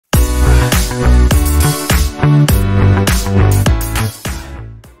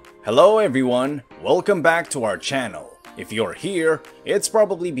Hello everyone, welcome back to our channel. If you're here, it's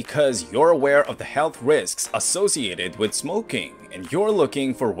probably because you're aware of the health risks associated with smoking and you're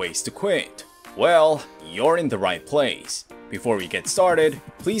looking for ways to quit. Well, you're in the right place. Before we get started,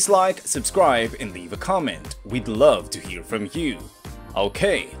 please like, subscribe, and leave a comment. We'd love to hear from you.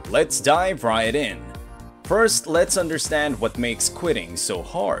 Okay, let's dive right in. First, let's understand what makes quitting so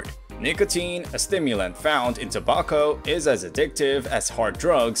hard. Nicotine, a stimulant found in tobacco, is as addictive as hard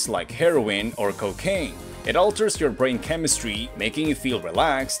drugs like heroin or cocaine. It alters your brain chemistry, making you feel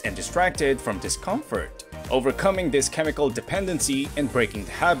relaxed and distracted from discomfort. Overcoming this chemical dependency and breaking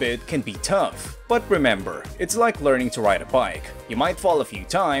the habit can be tough. But remember, it's like learning to ride a bike. You might fall a few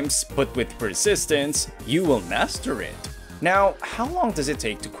times, but with persistence, you will master it. Now, how long does it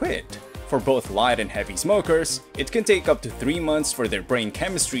take to quit? For both light and heavy smokers, it can take up to 3 months for their brain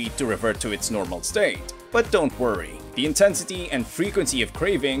chemistry to revert to its normal state. But don't worry, the intensity and frequency of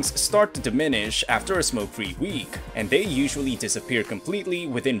cravings start to diminish after a smoke-free week, and they usually disappear completely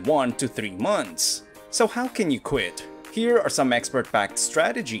within 1 to 3 months. So how can you quit? Here are some expert-backed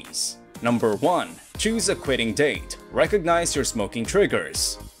strategies. Number 1. Choose a quitting date. Recognize your smoking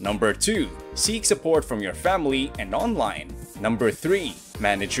triggers. Number 2. Seek support from your family and online. Number 3.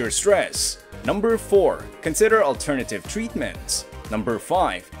 Manage your stress. Number 4. Consider alternative treatments. Number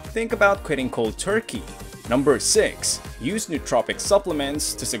 5. Think about quitting cold turkey. Number 6. Use nootropic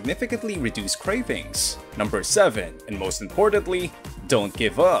supplements to significantly reduce cravings. Number 7. And most importantly, don't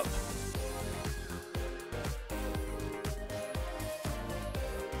give up.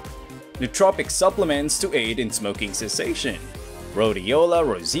 Nootropic supplements to aid in smoking cessation. Rhodiola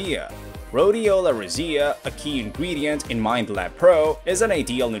rosea. Rhodiola rosea, a key ingredient in MindLab Pro, is an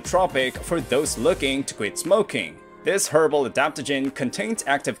ideal nootropic for those looking to quit smoking. This herbal adaptogen contains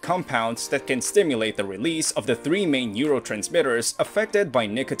active compounds that can stimulate the release of the 3 main neurotransmitters affected by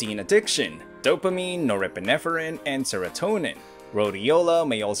nicotine addiction: dopamine, norepinephrine, and serotonin. Rhodiola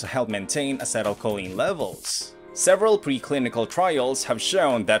may also help maintain acetylcholine levels. Several preclinical trials have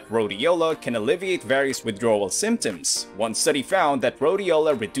shown that rhodiola can alleviate various withdrawal symptoms. One study found that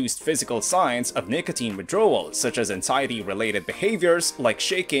rhodiola reduced physical signs of nicotine withdrawal, such as anxiety-related behaviors like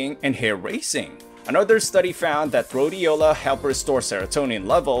shaking and hair racing. Another study found that rhodiola helped restore serotonin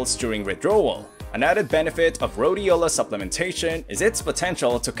levels during withdrawal. An added benefit of rhodiola supplementation is its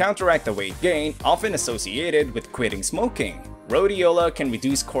potential to counteract the weight gain often associated with quitting smoking. Rhodiola can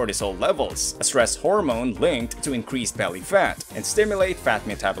reduce cortisol levels, a stress hormone linked to increased belly fat, and stimulate fat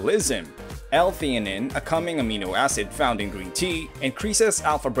metabolism. L-theanine, a calming amino acid found in green tea, increases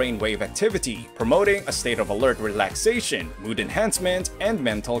alpha brainwave activity, promoting a state of alert relaxation, mood enhancement, and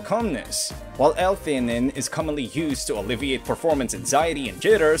mental calmness. While L-theanine is commonly used to alleviate performance anxiety and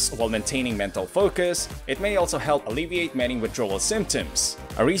jitters while maintaining mental focus, it may also help alleviate many withdrawal symptoms.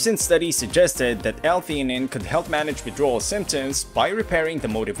 A recent study suggested that L-theanine could help manage withdrawal symptoms by repairing the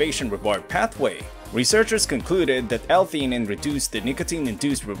motivation-reward pathway. Researchers concluded that L-theanine reduced the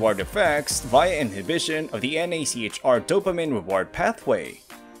nicotine-induced reward effects via inhibition of the NACHR dopamine reward pathway.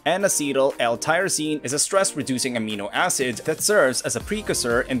 N-acetyl L-tyrosine is a stress-reducing amino acid that serves as a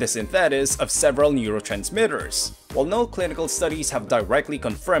precursor in the synthesis of several neurotransmitters. While no clinical studies have directly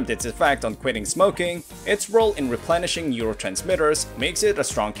confirmed its effect on quitting smoking, its role in replenishing neurotransmitters makes it a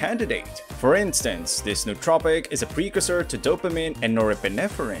strong candidate. For instance, this nootropic is a precursor to dopamine and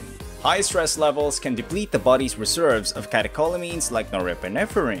norepinephrine. High stress levels can deplete the body's reserves of catecholamines like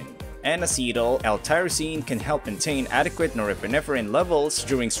norepinephrine. N-acetyl L-tyrosine can help maintain adequate norepinephrine levels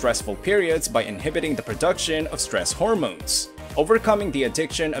during stressful periods by inhibiting the production of stress hormones. Overcoming the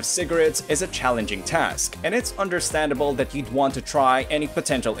addiction of cigarettes is a challenging task, and it's understandable that you'd want to try any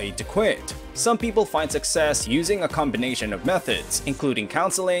potential aid to quit. Some people find success using a combination of methods, including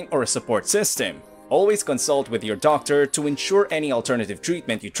counseling or a support system. Always consult with your doctor to ensure any alternative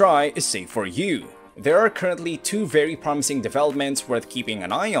treatment you try is safe for you. There are currently 2 very promising developments worth keeping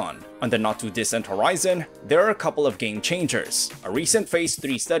an eye on. On the not-too-distant horizon, there are a couple of game changers. A recent phase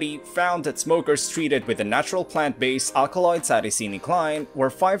 3 study found that smokers treated with a natural plant-based alkaloid cytisinicline were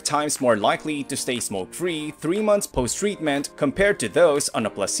 5 times more likely to stay smoke-free 3 months post-treatment compared to those on a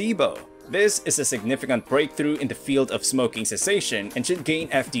placebo. This is a significant breakthrough in the field of smoking cessation and should gain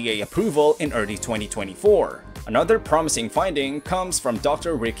FDA approval in early 2024. Another promising finding comes from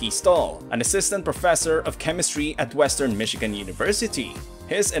Dr. Ricky Stahl, an assistant professor of chemistry at Western Michigan University.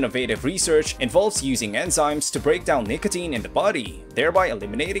 His innovative research involves using enzymes to break down nicotine in the body, thereby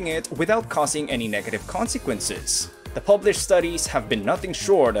eliminating it without causing any negative consequences. The published studies have been nothing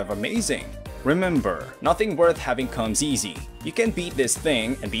short of amazing. Remember, nothing worth having comes easy. You can beat this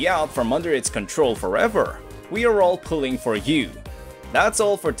thing and be out from under its control forever. We are all pulling for you. That's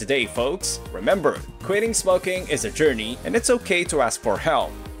all for today, folks. Remember, quitting smoking is a journey and it's okay to ask for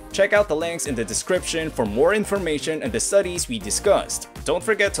help. Check out the links in the description for more information and the studies we discussed. Don't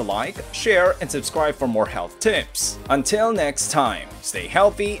forget to like, share, and subscribe for more health tips. Until next time, stay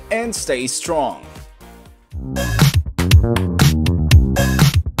healthy and stay strong.